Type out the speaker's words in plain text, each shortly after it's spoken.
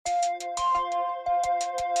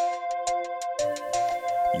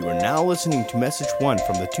You are now listening to Message 1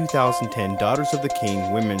 from the 2010 Daughters of the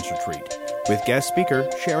King Women's Retreat with guest speaker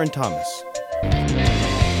Sharon Thomas.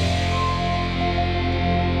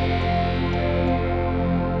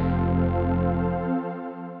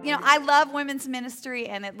 You know, I love women's ministry,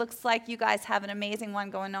 and it looks like you guys have an amazing one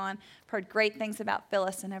going on. I've heard great things about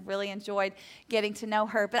Phyllis, and I've really enjoyed getting to know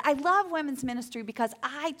her. But I love women's ministry because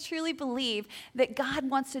I truly believe that God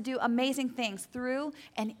wants to do amazing things through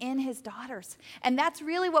and in His daughters. And that's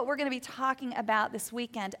really what we're going to be talking about this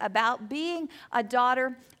weekend, about being a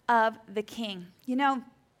daughter of the King. You know,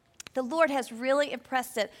 the Lord has really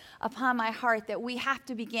impressed it upon my heart that we have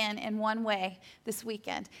to begin in one way this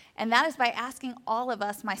weekend. And that is by asking all of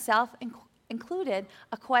us, myself included,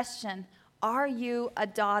 a question. Are you a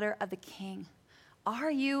daughter of the King?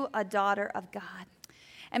 Are you a daughter of God?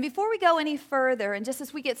 And before we go any further, and just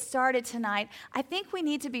as we get started tonight, I think we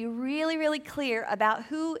need to be really, really clear about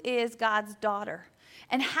who is God's daughter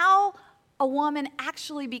and how a woman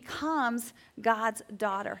actually becomes God's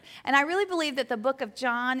daughter. And I really believe that the book of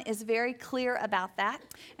John is very clear about that.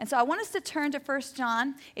 And so I want us to turn to 1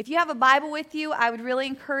 John. If you have a Bible with you, I would really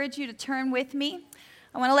encourage you to turn with me.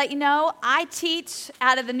 I want to let you know I teach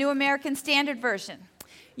out of the New American Standard Version.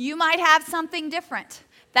 You might have something different.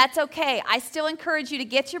 That's okay. I still encourage you to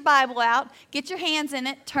get your Bible out, get your hands in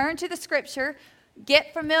it, turn to the Scripture,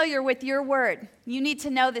 get familiar with your word. You need to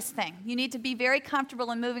know this thing. You need to be very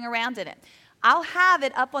comfortable in moving around in it. I'll have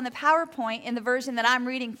it up on the PowerPoint in the version that I'm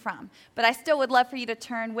reading from, but I still would love for you to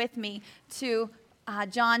turn with me to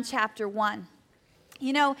John chapter 1.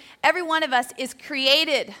 You know, every one of us is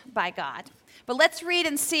created by God, but let's read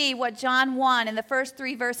and see what John 1 in the first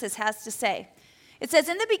 3 verses has to say. It says,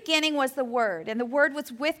 "In the beginning was the Word, and the Word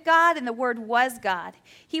was with God, and the Word was God.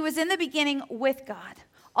 He was in the beginning with God.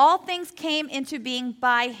 All things came into being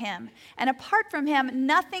by Him, and apart from Him,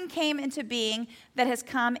 nothing came into being that has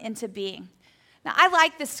come into being." Now, I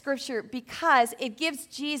like this scripture because it gives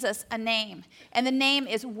Jesus a name, and the name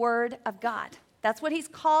is Word of God. That's what He's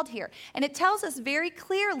called here. And it tells us very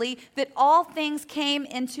clearly that all things came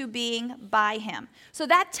into being by Him. So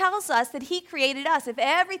that tells us that He created us. If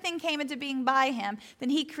everything came into being by Him, then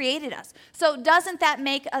He created us. So doesn't that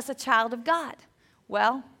make us a child of God?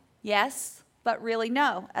 Well, yes, but really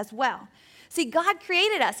no as well. See, God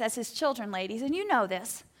created us as His children, ladies, and you know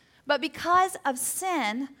this. But because of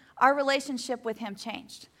sin, our relationship with Him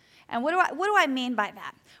changed. And what do I mean by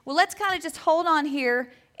that? Well, let's kind of just hold on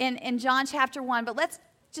here in John chapter 1, but let's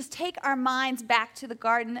just take our minds back to the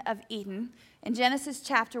Garden of Eden in Genesis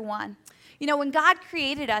chapter 1. You know, when God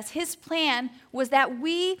created us, His plan was that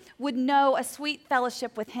we would know a sweet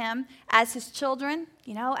fellowship with Him as His children,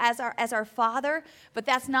 you know, as our Father, but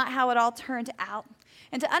that's not how it all turned out.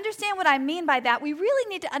 And to understand what I mean by that, we really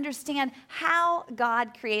need to understand how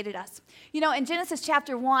God created us. You know, in Genesis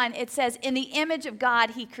chapter 1, it says, "In the image of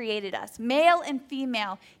God, He created us. Male and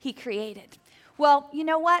female, He created." Well, you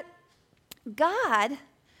know what? God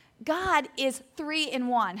is 3 in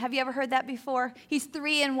 1. Have you ever heard that before? He's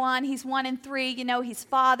 3 in 1. He's 1 in 3. You know, He's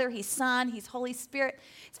Father, He's Son, He's Holy Spirit.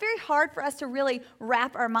 It's very hard for us to really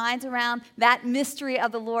wrap our minds around that mystery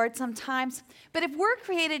of the Lord sometimes. But if we're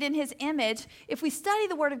created in His image, if we study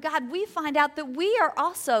the Word of God, we find out that we are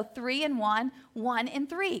also 3 in 1, 1 in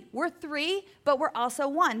 3. We're 3, but we're also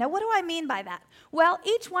 1. Now, what do I mean by that? Well,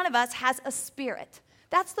 each one of us has a spirit.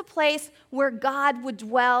 That's the place where God would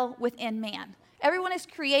dwell within man. Everyone is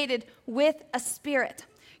created with a spirit.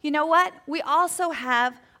 You know what? We also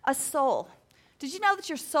have a soul. Did you know that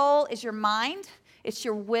your soul is your mind, it's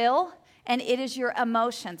your will, and it is your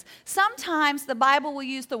emotions? Sometimes the Bible will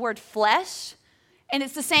use the word flesh, and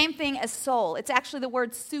it's the same thing as soul. It's actually the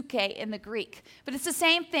word suke in the Greek. But it's the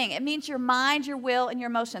same thing. It means your mind, your will, and your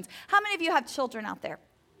emotions. How many of you have children out there?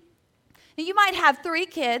 Now, you might have 3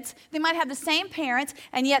 kids, they might have the same parents,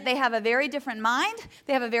 and yet they have a very different mind,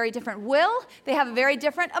 they have a very different will, they have very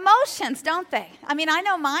different emotions, don't they? I mean, I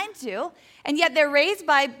know mine do, and yet they're raised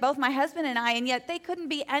by both my husband and I, and yet they couldn't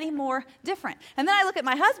be any more different. And then I look at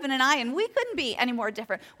my husband and I, and we couldn't be any more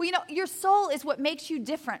different. Well, you know, your soul is what makes you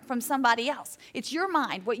different from somebody else. It's your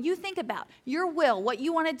mind, what you think about, your will, what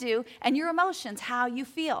you want to do, and your emotions, how you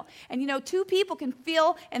feel. And you know, 2 people can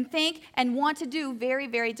feel and think and want to do very,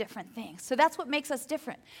 very different things. So that's what makes us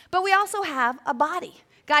different. But we also have a body.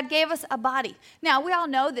 God gave us a body. Now, we all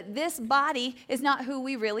know that this body is not who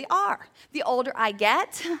we really are. The older I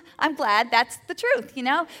get, I'm glad that's the truth, you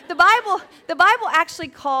know. The Bible actually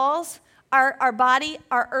calls our body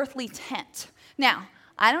our earthly tent. Now,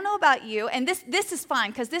 I don't know about you, and this is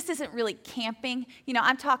fine because this isn't really camping. You know,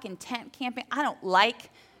 I'm talking tent camping. I don't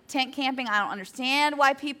like tent camping. I don't understand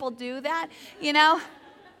why people do that, you know.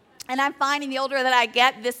 And I'm finding the older that I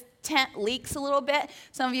get, this tent leaks a little bit.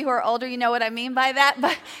 Some of you who are older, you know what I mean by that.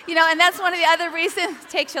 But, and that's one of the other reasons,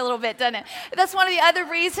 takes you a little bit, doesn't it? That's one of the other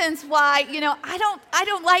reasons why, I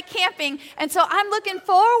don't like camping. And so I'm looking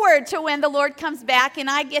forward to when the Lord comes back and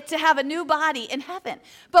I get to have a new body in heaven.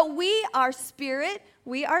 But we are spirit,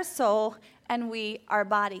 we are soul, and we are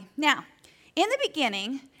body. Now, in the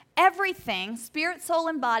beginning, everything, spirit, soul,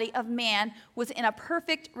 and body of man was in a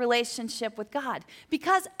perfect relationship with God.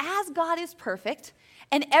 Because as God is perfect,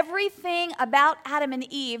 and everything about Adam and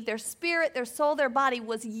Eve, their spirit, their soul, their body,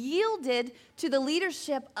 was yielded to the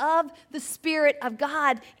leadership of the Spirit of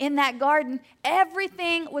God in that garden.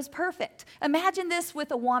 Everything was perfect. Imagine this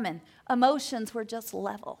with a woman. Emotions were just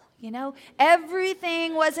level,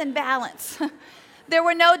 Everything was in balance. There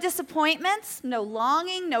were no disappointments, no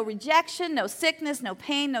longing, no rejection, no sickness, no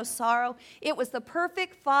pain, no sorrow. It was the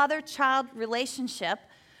perfect father-child relationship,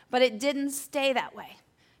 but it didn't stay that way.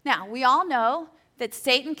 Now, we all know that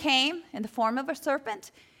Satan came in the form of a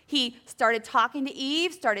serpent. He started talking to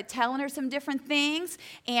Eve, started telling her some different things,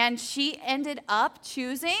 and she ended up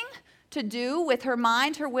choosing to do with her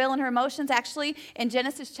mind, her will, and her emotions. Actually, in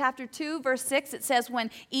Genesis chapter 2, verse 6, it says,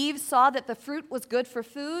 when Eve saw that the fruit was good for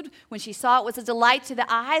food, when she saw it was a delight to the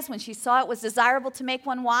eyes, when she saw it was desirable to make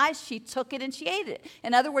one wise, she took it and she ate it.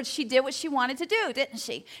 In other words, she did what she wanted to do, didn't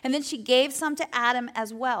she? And then she gave some to Adam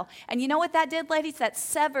as well. And you know what that did, ladies? That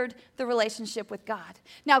severed the relationship with God.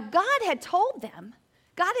 Now, God had told them,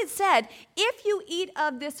 God had said, if you eat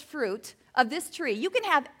of this fruit, of this tree, you can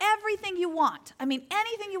have everything you want. I mean,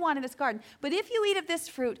 anything you want in this garden. But if you eat of this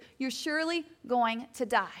fruit, you're surely going to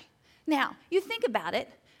die. Now, you think about it.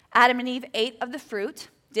 Adam and Eve ate of the fruit.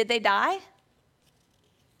 Did they die?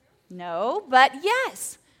 No, but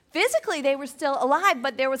yes. Physically, they were still alive,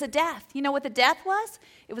 but there was a death. You know what the death was?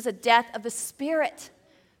 It was a death of the spirit.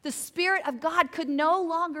 The Spirit of God could no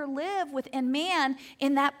longer live within man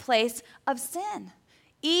in that place of sin.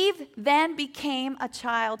 Eve then became a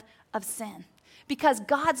child of sin because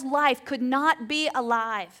God's life could not be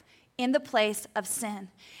alive in the place of sin.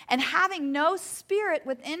 And having no spirit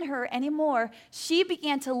within her anymore, she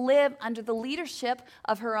began to live under the leadership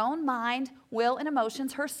of her own mind, will, and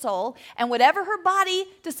emotions, her soul. And whatever her body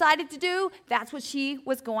decided to do, that's what she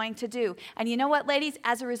was going to do. And you know what, ladies?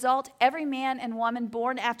 As a result, every man and woman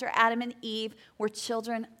born after Adam and Eve were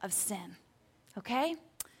children of sin. Okay?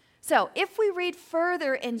 So, if we read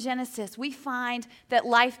further in Genesis, we find that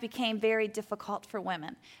life became very difficult for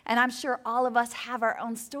women. And I'm sure all of us have our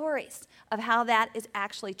own stories of how that is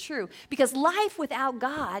actually true. Because life without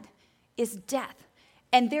God is death.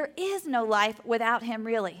 And there is no life without Him,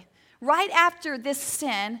 really. Right after this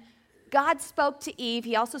sin, God spoke to Eve.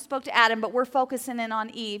 He also spoke to Adam, but we're focusing in on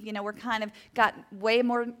Eve. We're kind of got way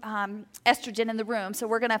more estrogen in the room, so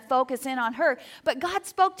we're going to focus in on her. But God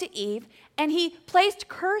spoke to Eve, and He placed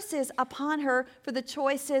curses upon her for the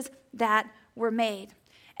choices that were made.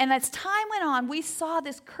 And as time went on, we saw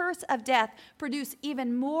this curse of death produce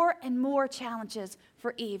even more and more challenges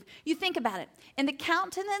for Eve. You think about it. In the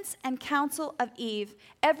countenance and counsel of Eve,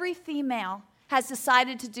 every female has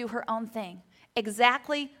decided to do her own thing.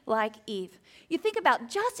 Exactly like Eve. You think about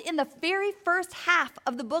just in the very first half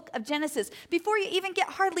of the book of Genesis, before you even get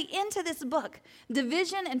hardly into this book,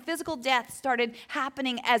 division and physical death started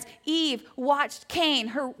happening as Eve watched Cain,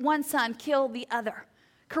 her one son, kill the other.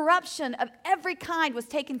 Corruption of every kind was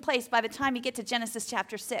taking place by the time you get to Genesis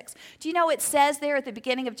chapter 6. Do you know it says there at the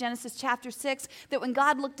beginning of Genesis chapter 6 that when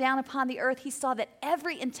God looked down upon the earth, He saw that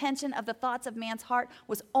every intention of the thoughts of man's heart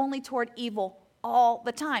was only toward evil all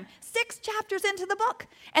the time. 6 chapters into the book.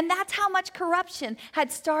 And that's how much corruption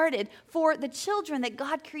had started for the children that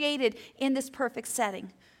God created in this perfect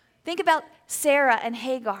setting. Think about Sarah and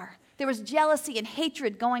Hagar. There was jealousy and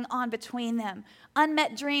hatred going on between them.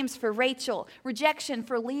 Unmet dreams for Rachel, rejection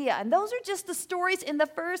for Leah. And those are just the stories in the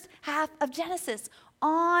first half of Genesis.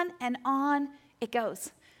 On and on it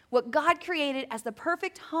goes. What God created as the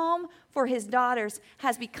perfect home for His daughters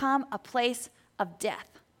has become a place of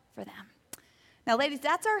death for them. Now, ladies,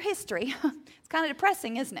 that's our history. It's kind of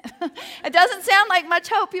depressing, isn't it? It doesn't sound like much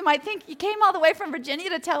hope. You might think you came all the way from Virginia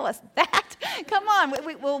to tell us that. Come on,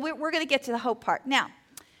 we're going to get to the hope part. Now,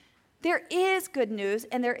 there is good news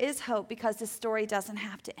and there is hope because this story doesn't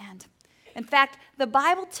have to end. In fact, the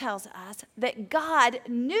Bible tells us that God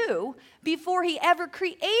knew before He ever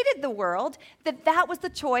created the world that that was the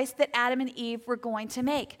choice that Adam and Eve were going to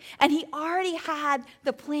make. And He already had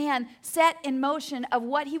the plan set in motion of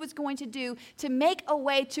what He was going to do to make a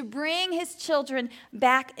way to bring His children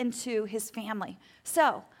back into His family.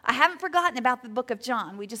 So, I haven't forgotten about the book of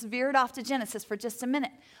John. We just veered off to Genesis for just a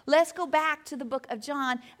minute. Let's go back to the book of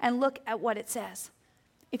John and look at what it says.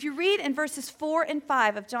 If you read in verses 4 and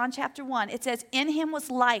 5 of John chapter 1, it says, "In him was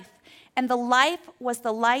life, and the life was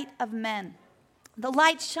the light of men. The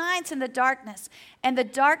light shines in the darkness, and the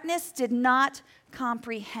darkness did not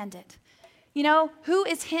comprehend it." You know, who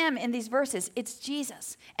is him in these verses? It's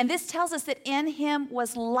Jesus. And this tells us that in him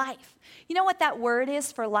was life. You know what that word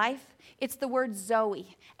is for life? It's the word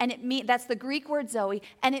Zoe. And that's the Greek word Zoe,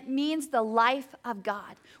 and it means the life of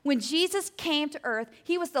God. When Jesus came to earth,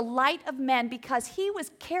 he was the light of men because he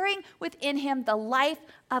was carrying within him the life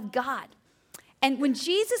of God. And when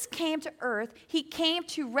Jesus came to earth, he came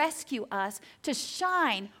to rescue us, to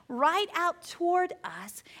shine right out toward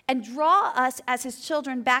us and draw us as his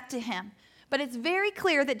children back to him. But it's very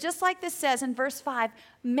clear that just like this says in verse 5,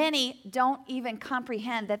 many don't even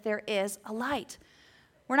comprehend that there is a light.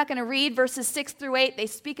 We're not going to read verses 6 through 8. They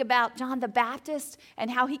speak about John the Baptist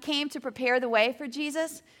and how he came to prepare the way for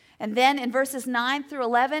Jesus. And then in verses 9 through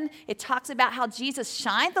 11, it talks about how Jesus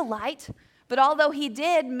shined the light. But although he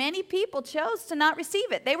did, many people chose to not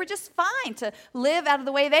receive it. They were just fine to live out of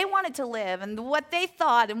the way they wanted to live and what they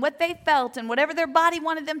thought and what they felt and whatever their body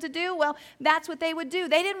wanted them to do, well, that's what they would do.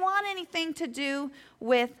 They didn't want anything to do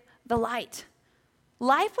with the light.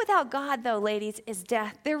 Life without God, though, ladies, is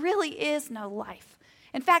death. There really is no life.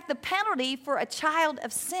 In fact, the penalty for a child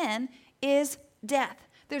of sin is death.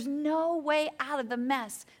 There's no way out of the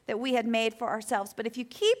mess that we had made for ourselves. But if you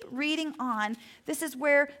keep reading on, this is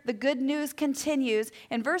where the good news continues.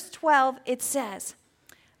 In verse 12, it says,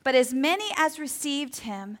 "But as many as received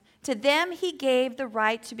him, to them he gave the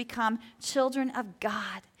right to become children of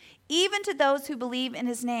God, even to those who believe in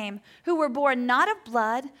his name, who were born not of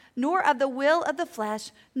blood, nor of the will of the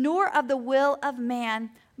flesh, nor of the will of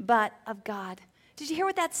man, but of God." Did you hear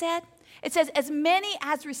what that said? It says, as many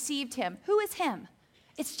as received him. Who is him?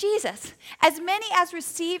 It's Jesus. As many as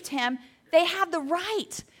received him, they have the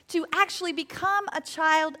right to actually become a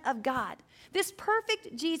child of God. This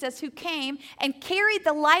perfect Jesus who came and carried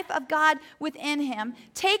the life of God within him,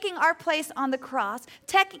 taking our place on the cross,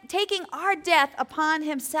 taking our death upon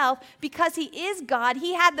himself because he is God.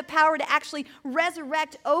 He had the power to actually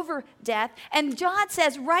resurrect over death. And John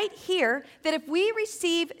says right here that if we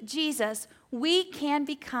receive Jesus, we can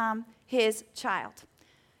become his child.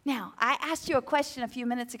 Now, I asked you a question a few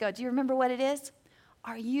minutes ago. Do you remember what it is?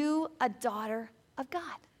 Are you a daughter of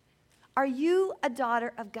God? Are you a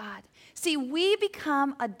daughter of God? See, we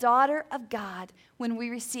become a daughter of God when we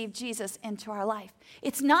receive Jesus into our life.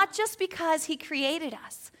 It's not just because he created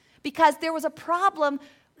us, because there was a problem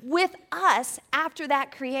with us after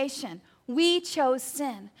that creation. We chose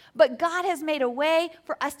sin. But God has made a way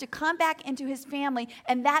for us to come back into his family,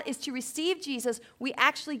 and that is to receive Jesus. We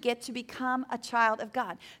actually get to become a child of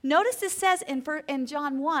God. Notice this says in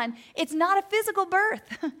John 1, it's not a physical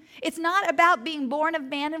birth. It's not about being born of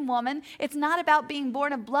man and woman. It's not about being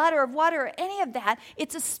born of blood or of water or any of that.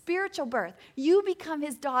 It's a spiritual birth. You become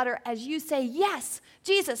his daughter as you say, yes,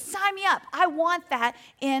 Jesus, sign me up. I want that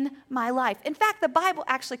in my life. In fact, the Bible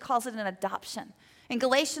actually calls it an adoption. In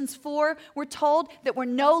Galatians 4, we're told that we're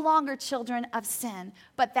no longer children of sin,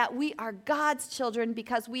 but that we are God's children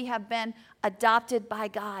because we have been adopted by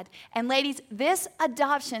God. And ladies, this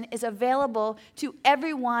adoption is available to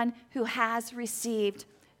everyone who has received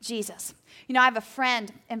Jesus. You know, I have a friend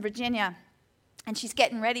in Virginia, and she's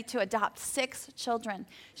getting ready to adopt 6 children.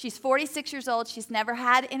 She's 46 years old. She's never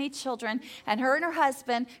had any children. And her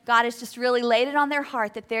husband, God has just really laid it on their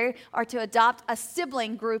heart that they are to adopt a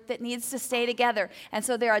sibling group that needs to stay together. And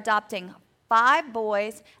so they're adopting 5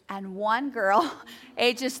 boys and 1 girl,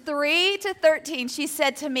 ages 3 to 13. She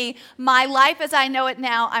said to me, my life as I know it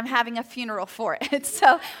now, I'm having a funeral for it.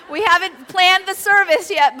 So we haven't planned the service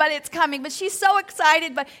yet, but it's coming. But she's so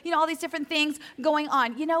excited, but all these different things going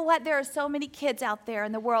on. You know what? There are so many kids out there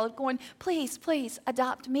in the world going, please, please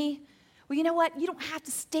adopt me. Well, you know what? You don't have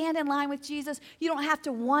to stand in line with Jesus. You don't have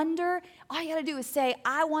to wonder. All you got to do is say,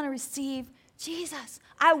 I want to receive Jesus.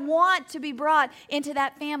 I want to be brought into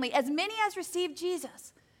that family. As many as receive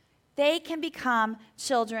Jesus, they can become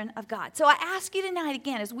children of God. So I ask you tonight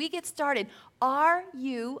again, as we get started, are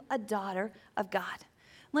you a daughter of God?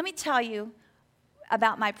 Let me tell you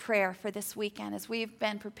about my prayer for this weekend as we've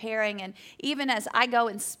been preparing. And even as I go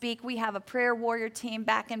and speak, we have a prayer warrior team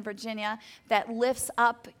back in Virginia that lifts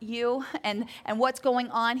up you and what's going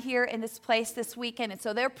on here in this place this weekend. And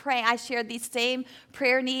so they're praying. I shared these same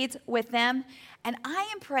prayer needs with them. And I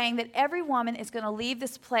am praying that every woman is going to leave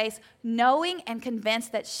this place knowing and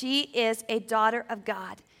convinced that she is a daughter of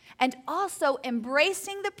God. And also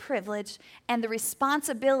embracing the privilege and the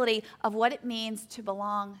responsibility of what it means to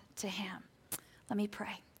belong to him. Let me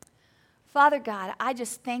pray. Father God, I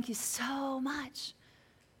just thank you so much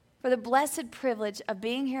for the blessed privilege of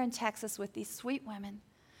being here in Texas with these sweet women.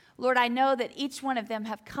 Lord, I know that each one of them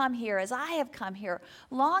have come here, as I have come here,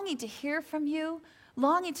 longing to hear from you,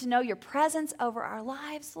 longing to know your presence over our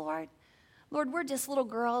lives, Lord. Lord, we're just little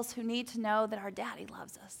girls who need to know that our daddy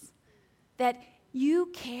loves us, that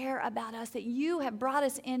you care about us, that you have brought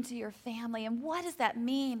us into your family. And what does that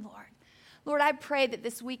mean, Lord? Lord, I pray that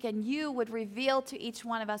this weekend you would reveal to each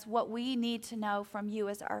one of us what we need to know from you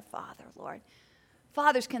as our Father, Lord.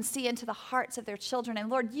 Fathers can see into the hearts of their children. And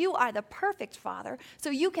Lord, you are the perfect Father, so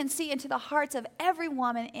you can see into the hearts of every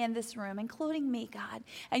woman in this room, including me, God.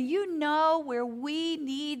 And you know where we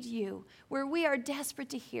need you, where we are desperate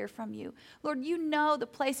to hear from you. Lord, you know the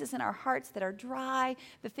places in our hearts that are dry,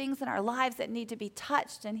 the things in our lives that need to be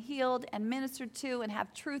touched and healed and ministered to and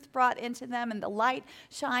have truth brought into them and the light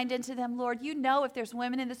shined into them. Lord, you know if there's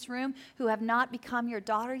women in this room who have not become your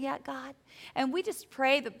daughter yet, God. And we just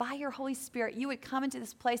pray that by your Holy Spirit, you would come into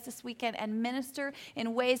this place this weekend and minister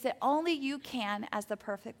in ways that only you can as the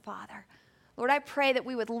perfect Father. Lord, I pray that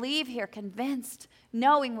we would leave here convinced,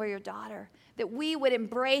 knowing we're your daughter, that we would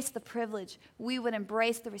embrace the privilege, we would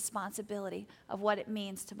embrace the responsibility of what it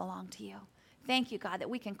means to belong to you. Thank you, God, that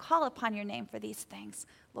we can call upon your name for these things.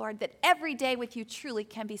 Lord, that every day with you truly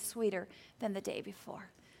can be sweeter than the day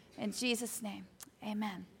before. In Jesus' name,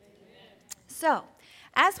 amen. So,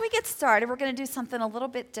 as we get started, we're going to do something a little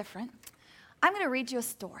bit different. I'm going to read you a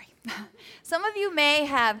story. Some of you may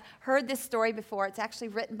have heard this story before. It's actually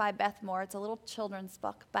written by Beth Moore. It's a little children's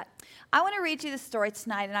book. But I want to read you the story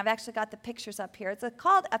tonight, and I've actually got the pictures up here. It's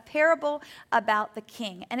called A Parable About the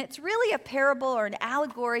King. And it's really a parable or an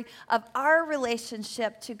allegory of our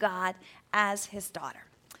relationship to God as his daughter.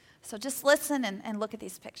 So just listen and look at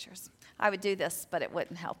these pictures. I would do this, but it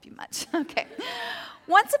wouldn't help you much. Okay.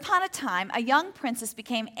 Once upon a time, a young princess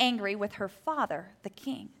became angry with her father, the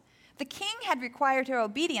king. The king had required her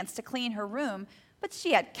obedience to clean her room, but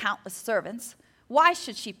she had countless servants. Why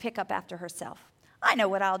should she pick up after herself? I know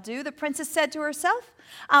what I'll do, the princess said to herself.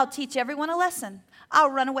 I'll teach everyone a lesson. I'll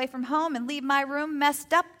run away from home and leave my room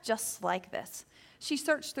messed up just like this. She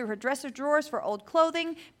searched through her dresser drawers for old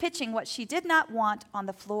clothing, pitching what she did not want on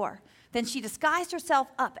the floor. Then she disguised herself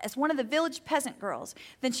up as one of the village peasant girls.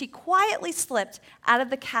 Then she quietly slipped out of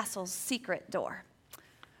the castle's secret door.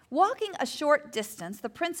 Walking a short distance, the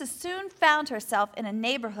princess soon found herself in a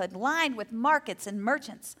neighborhood lined with markets and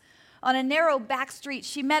merchants. On a narrow back street,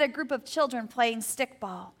 she met a group of children playing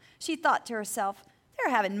stickball. She thought to herself,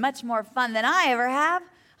 they're having much more fun than I ever have.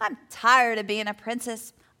 I'm tired of being a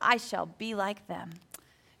princess. I shall be like them.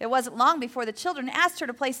 It wasn't long before the children asked her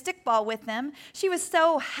to play stickball with them. She was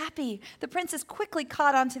so happy. The princess quickly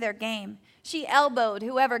caught on to their game. She elbowed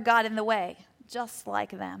whoever got in the way, just like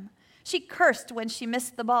them. She cursed when she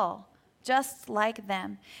missed the ball, just like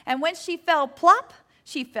them. And when she fell plop,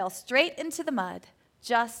 she fell straight into the mud,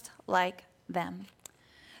 just like them.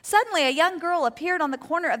 Suddenly, a young girl appeared on the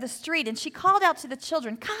corner of the street, and she called out to the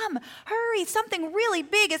children, "Come, hurry, something really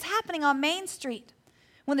big is happening on Main Street."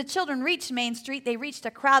 When the children reached Main Street, they reached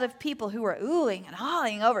a crowd of people who were oohing and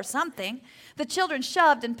hawing over something. The children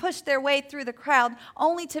shoved and pushed their way through the crowd,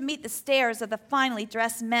 only to meet the stares of the finely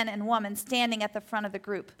dressed men and women standing at the front of the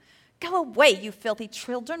group. "Go away, you filthy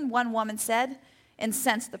children," one woman said.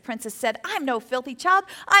 Incensed, the princess said, "I'm no filthy child.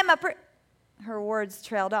 I'm a Her words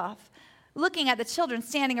trailed off. Looking at the children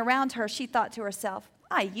standing around her, she thought to herself,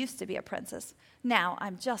 I used to be a princess. Now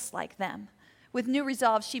I'm just like them. With new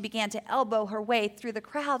resolve, she began to elbow her way through the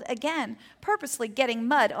crowd again, purposely getting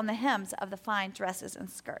mud on the hems of the fine dresses and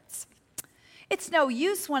skirts. "It's no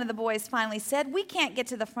use," one of the boys finally said. "We can't get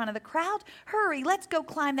to the front of the crowd. Hurry, let's go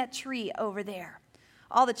climb that tree over there."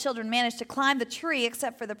 All the children managed to climb the tree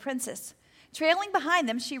except for the princess. Trailing behind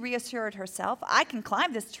them, she reassured herself, "I can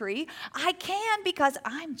climb this tree. I can because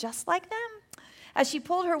I'm just like them." As she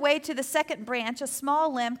pulled her way to the second branch, a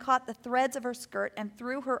small limb caught the threads of her skirt and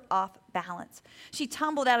threw her off balance. She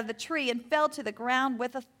tumbled out of the tree and fell to the ground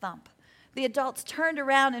with a thump. The adults turned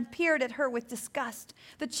around and peered at her with disgust.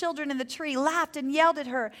 The children in the tree laughed and yelled at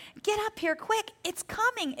her, "Get up here quick, it's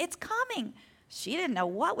coming, it's coming." She didn't know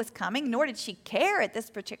what was coming, nor did she care at this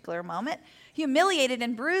particular moment. Humiliated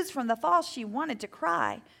and bruised from the fall, she wanted to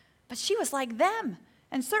cry. But she was like them,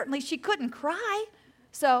 and certainly she couldn't cry.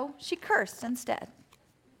 So she cursed instead.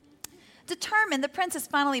 Determined, the princess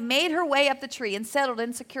finally made her way up the tree and settled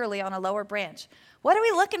insecurely on a lower branch. "What are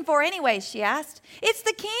we looking for anyway?" she asked. "It's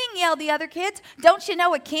the king," yelled the other kids. "Don't you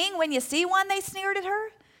know a king when you see one?" they sneered at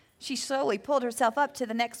her. She slowly pulled herself up to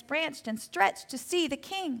the next branch and stretched to see the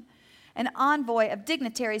king. An envoy of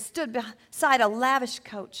dignitaries stood beside a lavish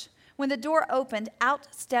coach. When the door opened, out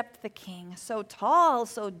stepped the king, so tall,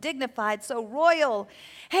 so dignified, so royal.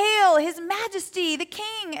 "Hail, His Majesty, the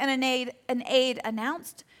king," an aide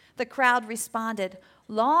announced. The crowd responded,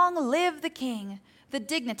 "Long live the king." The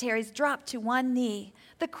dignitaries dropped to one knee.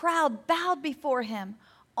 The crowd bowed before him.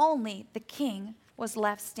 Only the king was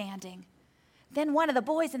left standing. Then one of the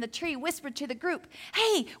boys in the tree whispered to the group,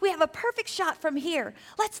 "Hey, we have a perfect shot from here.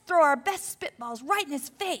 Let's throw our best spitballs right in his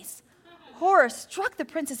face." Horror struck the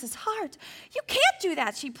princess's heart. "You can't do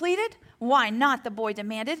that," she pleaded. "Why not?" the boy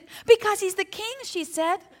demanded. "Because he's the king," she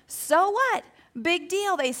said. "So what? Big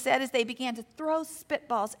deal," they said as they began to throw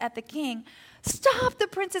spitballs at the king. "Stop," the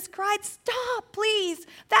princess cried. "Stop, please.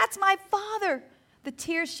 That's my father." The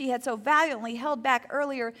tears she had so valiantly held back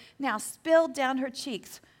earlier now spilled down her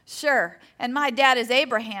cheeks. "Sure, and my dad is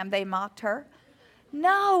Abraham," they mocked her.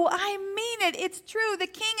 "No, I mean it. It's true. The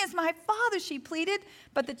king is my father," she pleaded.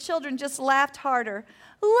 But the children just laughed harder.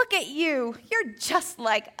 "Look at you. You're just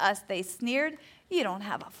like us," they sneered. "You don't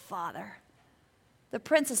have a father." The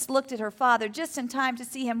princess looked at her father just in time to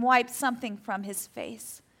see him wipe something from his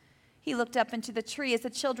face. He looked up into the tree as the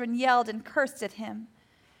children yelled and cursed at him.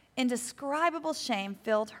 Indescribable shame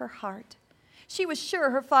filled her heart. She was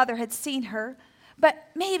sure her father had seen her,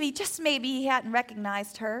 but maybe, just maybe, he hadn't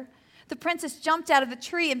recognized her. The princess jumped out of the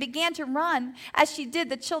tree and began to run. As she did,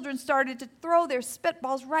 the children started to throw their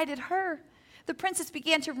spitballs right at her. The princess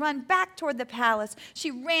began to run back toward the palace.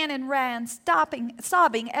 She ran and ran,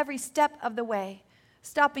 sobbing every step of the way.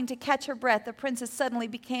 Stopping to catch her breath, the princess suddenly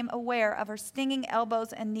became aware of her stinging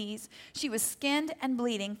elbows and knees. She was skinned and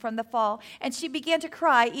bleeding from the fall, and she began to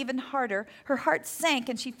cry even harder. Her heart sank,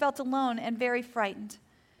 and she felt alone and very frightened.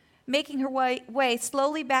 Making her way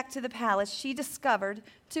slowly back to the palace, she discovered,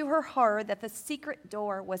 to her horror, that the secret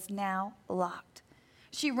door was now locked.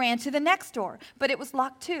 She ran to the next door, but it was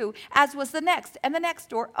locked too, as was the next and the next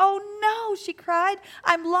door. "Oh no," she cried.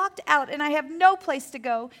 "I'm locked out and I have no place to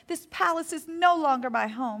go. This palace is no longer my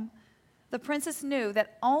home." The princess knew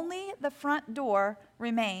that only the front door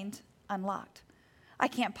remained unlocked. "I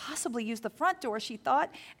can't possibly use the front door," she thought.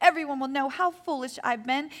 "Everyone will know how foolish I've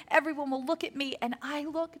been. Everyone will look at me, and I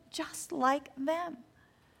look just like them."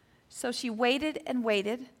 So she waited and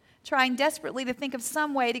waited, trying desperately to think of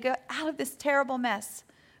some way to get out of this terrible mess.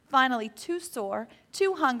 Finally, too sore,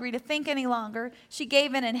 too hungry to think any longer, she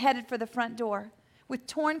gave in and headed for the front door. With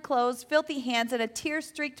torn clothes, filthy hands, and a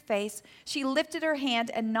tear-streaked face, she lifted her hand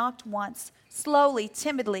and knocked once, slowly,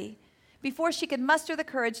 timidly. Before she could muster the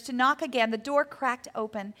courage to knock again, the door cracked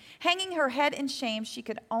open. Hanging her head in shame, she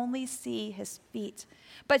could only see his feet.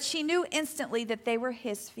 But she knew instantly that they were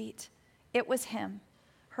his feet. It was him,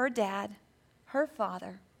 her dad, her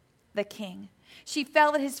father, the king. She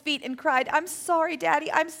fell at his feet and cried, "I'm sorry,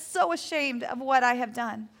 Daddy. I'm so ashamed of what I have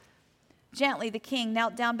done." Gently, the king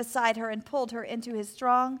knelt down beside her and pulled her into his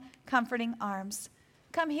strong, comforting arms.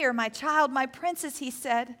 "Come here, my child, my princess," he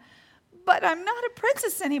said. "But I'm not a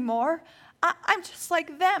princess anymore. I'm just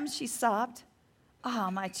like them," she sobbed. "Ah,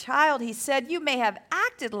 my child," he said, "you may have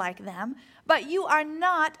acted like them, but you are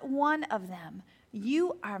not one of them.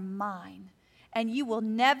 You are mine. And you will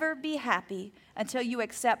never be happy until you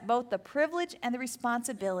accept both the privilege and the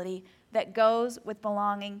responsibility that goes with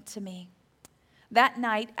belonging to me." That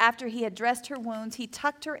night, after he had dressed her wounds, he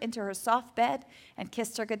tucked her into her soft bed and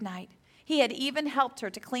kissed her goodnight. He had even helped her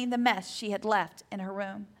to clean the mess she had left in her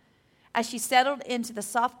room. As she settled into the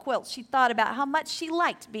soft quilt, she thought about how much she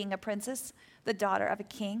liked being a princess, the daughter of a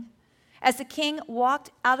king. As the king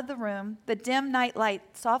walked out of the room, the dim night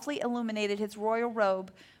light softly illuminated his royal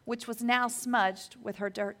robe, which was now smudged with her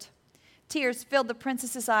dirt. Tears filled the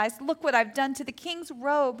princess's eyes. "Look what I've done to the king's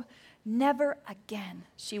robe." "Never again,"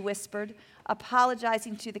 she whispered,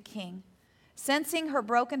 apologizing to the king. Sensing her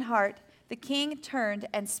broken heart, the king turned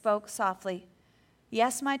and spoke softly.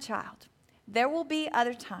 "Yes, my child, there will be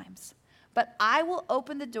other times, but I will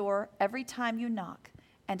open the door every time you knock,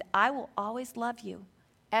 and I will always love you,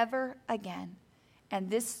 ever again. And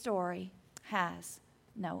this story has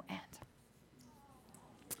no end."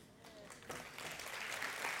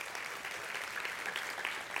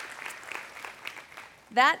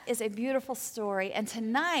 That is a beautiful story. And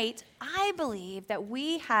tonight, I believe that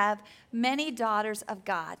we have many daughters of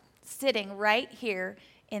God sitting right here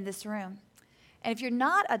in this room. And if you're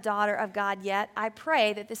not a daughter of God yet, I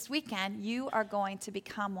pray that this weekend you are going to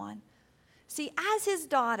become one. See, as his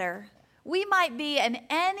daughter, we might be in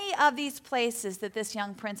any of these places that this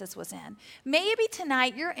young princess was in. Maybe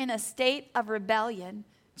tonight you're in a state of rebellion,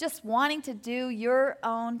 just wanting to do your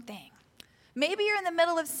own thing. Maybe you're in the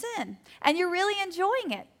middle of sin and you're really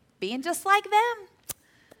enjoying it, being just like them.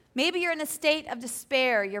 Maybe you're in a state of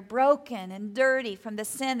despair. You're broken and dirty from the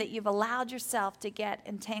sin that you've allowed yourself to get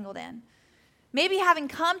entangled in. Maybe having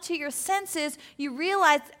come to your senses, you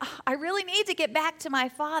realize, I really need to get back to my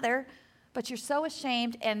Father, but you're so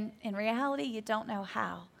ashamed, and in reality, you don't know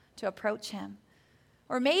how to approach him.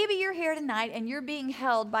 Or maybe you're here tonight and you're being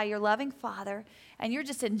held by your loving Father, and you're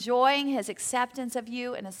just enjoying his acceptance of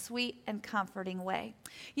you in a sweet and comforting way.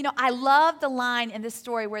 You know, I love the line in this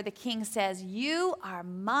story where the king says, "You are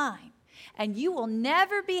mine, and you will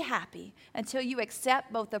never be happy until you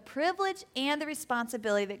accept both the privilege and the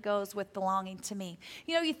responsibility that goes with belonging to me."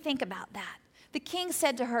 You know, you think about that. The king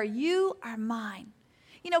said to her, "You are mine."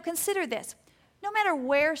 You know, consider this. No matter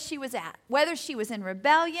where she was at, whether she was in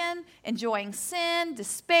rebellion, enjoying sin,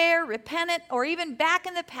 despair, repentant, or even back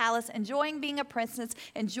in the palace, enjoying being a princess,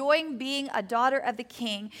 enjoying being a daughter of the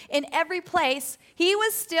king, in every place, he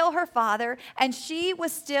was still her father, and she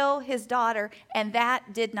was still his daughter, and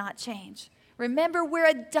that did not change. Remember, we're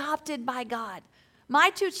adopted by God. My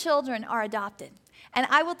 2 children are adopted, and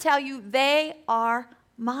I will tell you, they are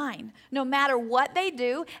mine. No matter what they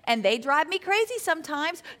do, and they drive me crazy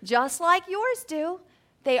sometimes, just like yours do,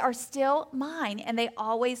 they are still mine, and they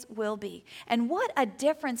always will be. And what a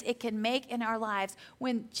difference it can make in our lives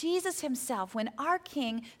when Jesus himself, when our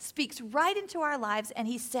King speaks right into our lives and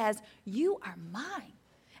he says, "You are mine."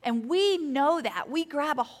 And we know that. We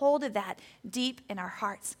grab a hold of that deep in our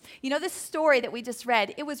hearts. You know, this story that we just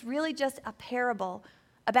read, it was really just a parable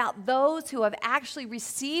about those who have actually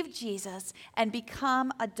received Jesus and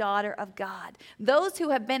become a daughter of God. Those who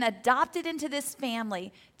have been adopted into this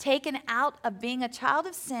family, taken out of being a child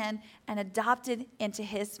of sin and adopted into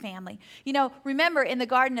his family. You know, remember in the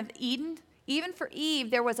Garden of Eden, even for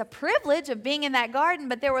Eve, there was a privilege of being in that garden,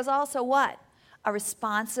 but there was also what? A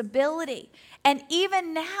responsibility. And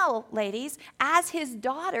even now, ladies, as his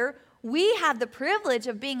daughter, we have the privilege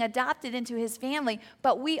of being adopted into his family,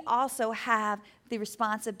 but we also have the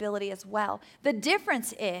responsibility as well. The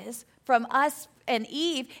difference is from us and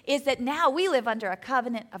Eve is that now we live under a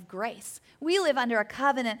covenant of grace. We live under a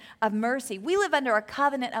covenant of mercy. We live under a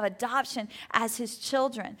covenant of adoption as his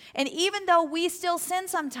children. And even though we still sin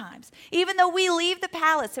sometimes, even though we leave the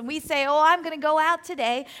palace and we say, "Oh, I'm going to go out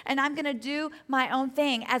today and I'm going to do my own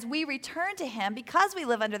thing," as we return to him, because we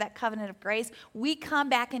live under that covenant of grace, we come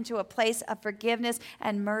back into a place of forgiveness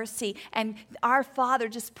and mercy. And our Father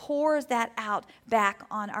just pours that out back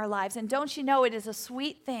on our lives. And don't you know, it is a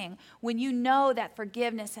sweet thing when you know that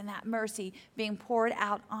forgiveness and that mercy being poured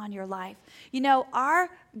out on your life. You know, our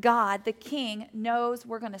God, the King, knows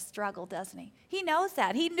we're going to struggle, doesn't he? He knows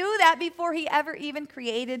that. He knew that before he ever even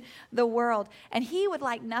created the world. And he would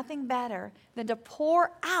like nothing better than to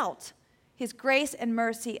pour out his grace and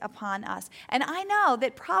mercy upon us. And I know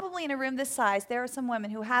that probably in a room this size, there are some women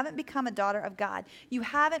who haven't become a daughter of God. You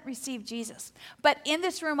haven't received Jesus. But in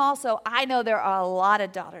this room also, I know there are a lot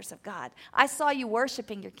of daughters of God. I saw you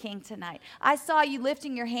worshiping your King tonight. I saw you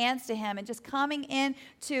lifting your hands to him and just coming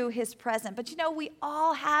into his presence. But you know, we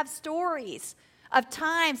all have stories of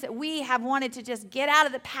times that we have wanted to just get out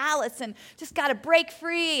of the palace and just got to break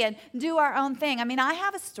free and do our own thing. I mean, I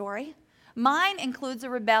have a story. Mine includes a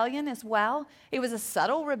rebellion as well. It was a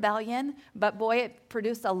subtle rebellion, but boy, it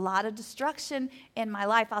produced a lot of destruction in my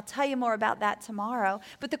life. I'll tell you more about that tomorrow.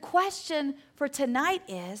 But the question for tonight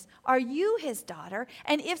is, are you his daughter?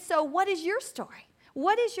 And if so, what is your story?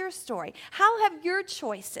 What is your story? How have your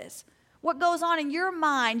choices, what goes on in your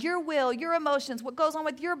mind, your will, your emotions, what goes on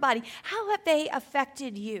with your body, how have they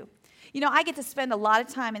affected you? You know, I get to spend a lot of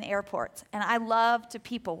time in airports, and I love to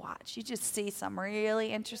people watch. You just see some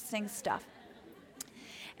really interesting stuff.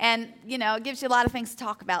 And, you know, it gives you a lot of things to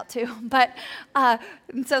talk about, too. But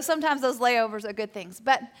so sometimes those layovers are good things.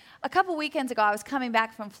 But a couple weekends ago, I was coming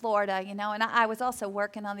back from Florida, you know, and I was also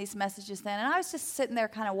working on these messages then. And I was just sitting there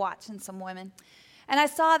kind of watching some women. And I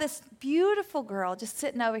saw this beautiful girl just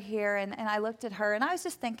sitting over here, and I looked at her, and I was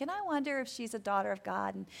just thinking, I wonder if she's a daughter of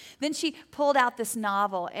God. And then she pulled out this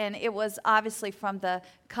novel, and it was obviously from the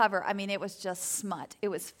cover. I mean, it was just smut. It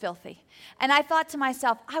was filthy. And I thought to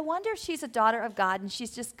myself, I wonder if she's a daughter of God, and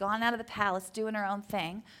she's just gone out of the palace doing her own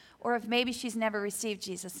thing, or if maybe she's never received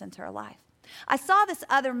Jesus into her life. I saw this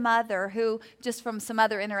other mother who, just from some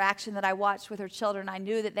other interaction that I watched with her children, I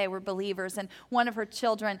knew that they were believers, and one of her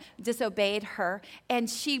children disobeyed her, and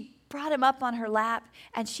she brought him up on her lap,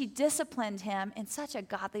 and she disciplined him in such a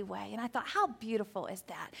godly way. And I thought, how beautiful is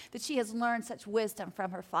that she has learned such wisdom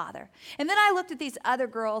from her father. And then I looked at these other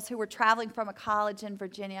girls who were traveling from a college in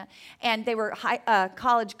Virginia, and they were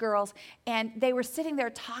college girls, and they were sitting there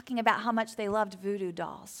talking about how much they loved voodoo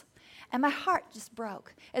dolls. And my heart just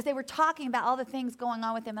broke as they were talking about all the things going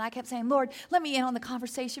on with him. And I kept saying, Lord, let me in on the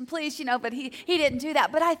conversation, please, but he didn't do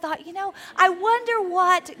that. But I thought, I wonder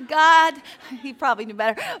what God, he probably knew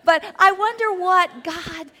better, but I wonder what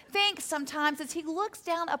God thinks sometimes as he looks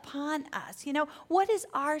down upon us. What is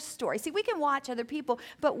our story? See, we can watch other people,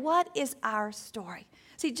 but what is our story?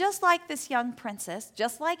 See, just like this young princess,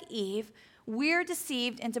 just like Eve, we're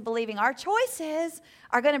deceived into believing our choices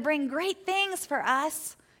are going to bring great things for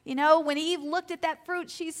us. When Eve looked at that fruit,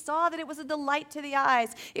 she saw that it was a delight to the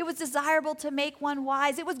eyes. It was desirable to make one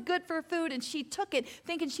wise. It was good for food, and she took it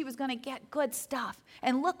thinking she was going to get good stuff.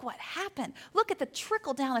 And look what happened. Look at the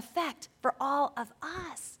trickle-down effect for all of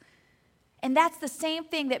us. And that's the same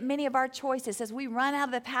thing that many of our choices, as we run out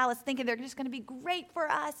of the palace thinking they're just going to be great for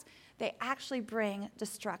us, they actually bring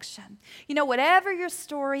destruction. Whatever your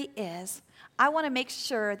story is, I want to make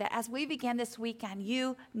sure that as we begin this weekend,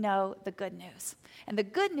 you know the good news. And the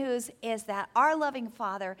good news is that our loving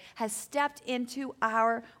Father has stepped into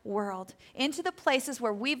our world, into the places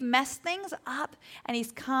where we've messed things up, and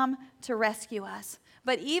he's come to rescue us.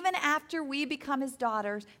 But even after we become his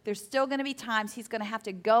daughters, there's still going to be times he's going to have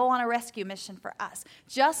to go on a rescue mission for us.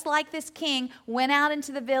 Just like this king went out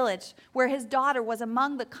into the village where his daughter was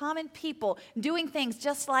among the common people doing things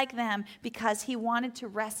just like them because he wanted to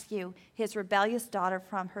rescue his rebellious daughter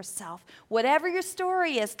from herself. Whatever your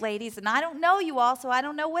story is, ladies, and I don't know you all, so I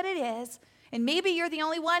don't know what it is. And maybe you're the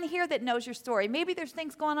only one here that knows your story. Maybe there's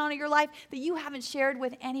things going on in your life that you haven't shared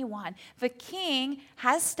with anyone. The king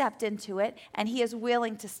has stepped into it, and he is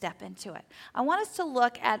willing to step into it. I want us to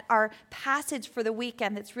look at our passage for the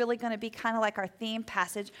weekend that's really going to be kind of like our theme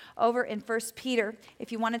passage over in 1 Peter,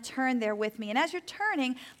 if you want to turn there with me. And as you're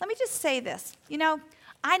turning, let me just say this.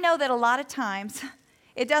 I know that a lot of times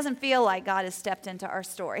it doesn't feel like God has stepped into our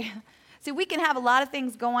story. See, we can have a lot of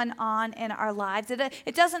things going on in our lives.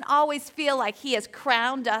 It doesn't always feel like he has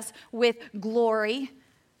crowned us with glory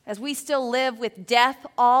as we still live with death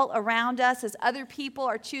all around us, as other people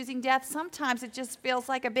are choosing death. Sometimes it just feels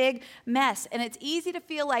like a big mess. And it's easy to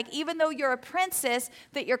feel like even though you're a princess,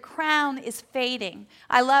 that your crown is fading.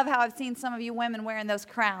 I love how I've seen some of you women wearing those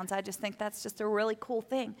crowns. I just think that's just a really cool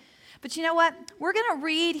thing. But you know what? We're going to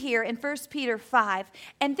read here in 1 Peter 5.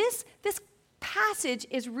 And this passage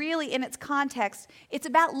is really, in its context, it's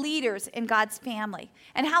about leaders in God's family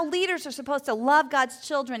and how leaders are supposed to love God's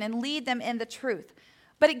children and lead them in the truth.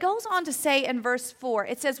 But it goes on to say in verse 4,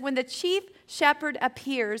 it says, when the chief shepherd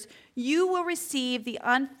appears, you will receive the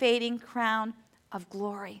unfading crown of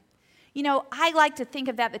glory. I like to think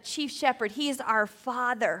of that, the chief shepherd, he is our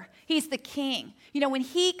father. He's the king. When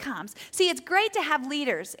he comes. See, it's great to have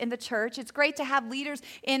leaders in the church. It's great to have leaders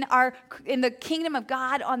in the kingdom of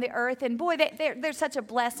God on the earth. And boy, they're such a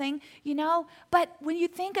blessing, But when you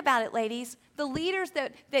think about it, ladies, the leaders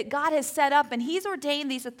that God has set up, and he's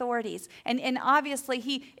ordained these authorities, and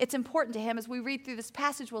obviously it's important to him. As we read through this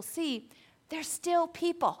passage, we'll see, they're still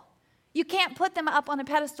people. You can't put them up on a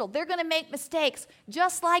pedestal. They're going to make mistakes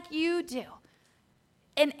just like you do.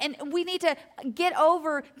 And we need to get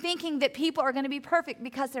over thinking that people are going to be perfect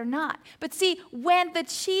because they're not. But see, when the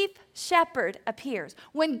chief shepherd appears,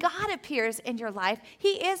 when God appears in your life,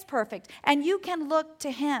 he is perfect. And you can look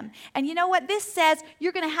to him. And you know what? This says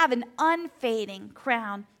you're going to have an unfading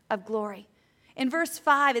crown of glory. In verse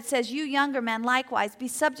 5, it says, you younger men likewise be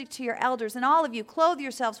subject to your elders, and all of you clothe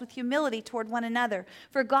yourselves with humility toward one another.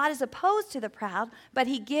 For God is opposed to the proud, but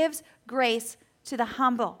he gives grace to the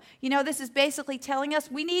humble. This is basically telling us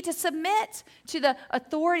we need to submit to the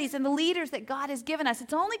authorities and the leaders that God has given us.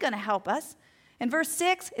 It's only going to help us. In verse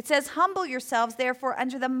 6, it says, humble yourselves, therefore,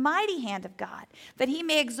 under the mighty hand of God, that he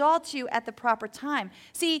may exalt you at the proper time.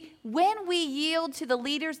 See, when we yield to the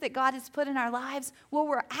leaders that God has put in our lives, what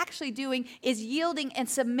we're actually doing is yielding and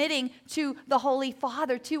submitting to the Holy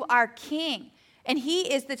Father, to our King. And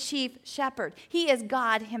he is the chief shepherd. He is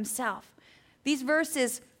God himself. These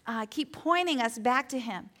verses keep pointing us back to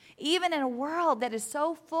him. Even in a world that is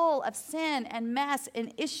so full of sin and mess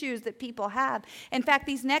and issues that people have. In fact,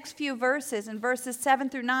 these next few verses, in verses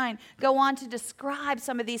 7 through 9, go on to describe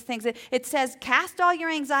some of these things. It says, cast all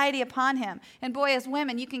your anxiety upon him. And boy, as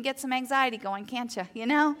women, you can get some anxiety going, can't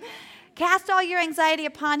you? Cast all your anxiety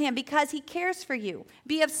upon him because he cares for you.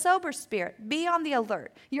 Be of sober spirit. Be on the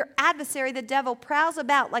alert. Your adversary, the devil, prowls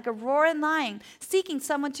about like a roaring lion, seeking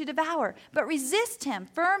someone to devour. But resist him,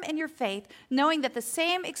 firm in your faith, knowing that the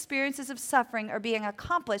same experiences of suffering are being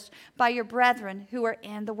accomplished by your brethren who are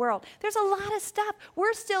in the world. There's a lot of stuff.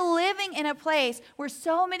 We're still living in a place where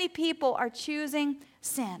so many people are choosing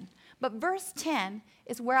sin. But verse 10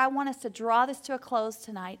 is where I want us to draw this to a close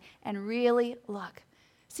tonight and really look.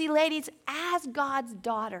 See, ladies, as God's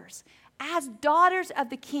daughters, as daughters of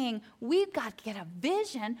the King, we've got to get a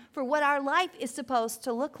vision for what our life is supposed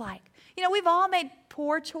to look like. You know, we've all made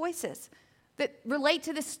poor choices that relate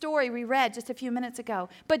to this story we read just a few minutes ago.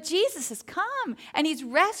 But Jesus has come, and he's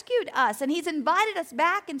rescued us, and he's invited us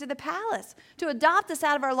back into the palace to adopt us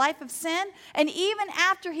out of our life of sin, and even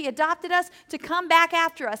after he adopted us, to come back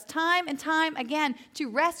after us time and time again to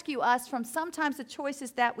rescue us from sometimes the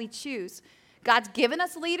choices that we choose. God's given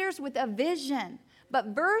us leaders with a vision. But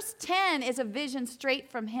verse 10 is a vision straight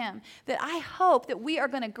from him that I hope that we are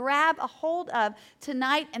going to grab a hold of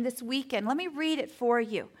tonight and this weekend. Let me read it for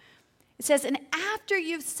you. It says, and after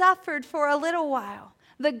you've suffered for a little while,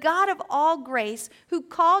 the God of all grace, who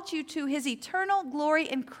called you to his eternal glory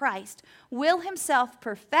in Christ, will himself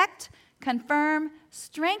perfect, confirm,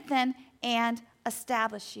 strengthen, and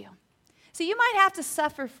establish you. So you might have to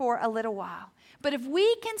suffer for a little while. But if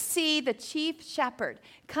we can see the chief shepherd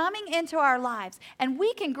coming into our lives and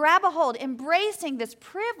we can grab a hold, embracing this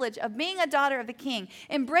privilege of being a daughter of the King,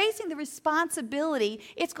 embracing the responsibility,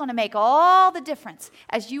 it's going to make all the difference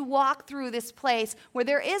as you walk through this place where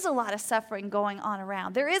there is a lot of suffering going on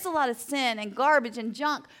around. There is a lot of sin and garbage and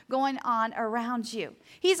junk going on around you.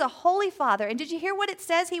 He's a holy Father. And did you hear what it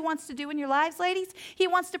says he wants to do in your lives, ladies? He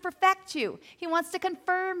wants to perfect you. He wants to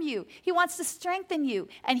confirm you. He wants to strengthen you.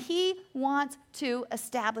 And he wants to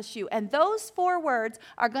establish you. And those 4 words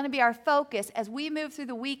are going to be our focus as we move through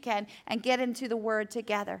the weekend and get into the Word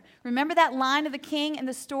together. Remember that line of the King in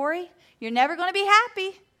the story? You're never going to be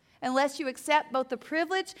happy unless you accept both the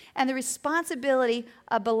privilege and the responsibility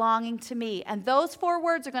of belonging to me. And those 4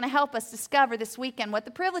 words are going to help us discover this weekend what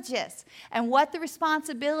the privilege is and what the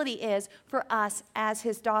responsibility is for us as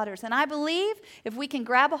his daughters. And I believe if we can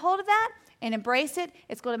grab a hold of that and embrace it,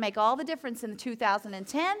 it's going to make all the difference in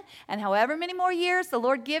 2010 and however many more years the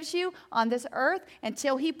Lord gives you on this earth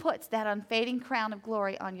until he puts that unfading crown of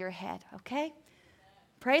glory on your head, okay?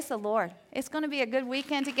 Praise the Lord. It's going to be a good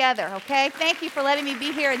weekend together, okay? Thank you for letting me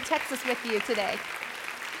be here in Texas with you today.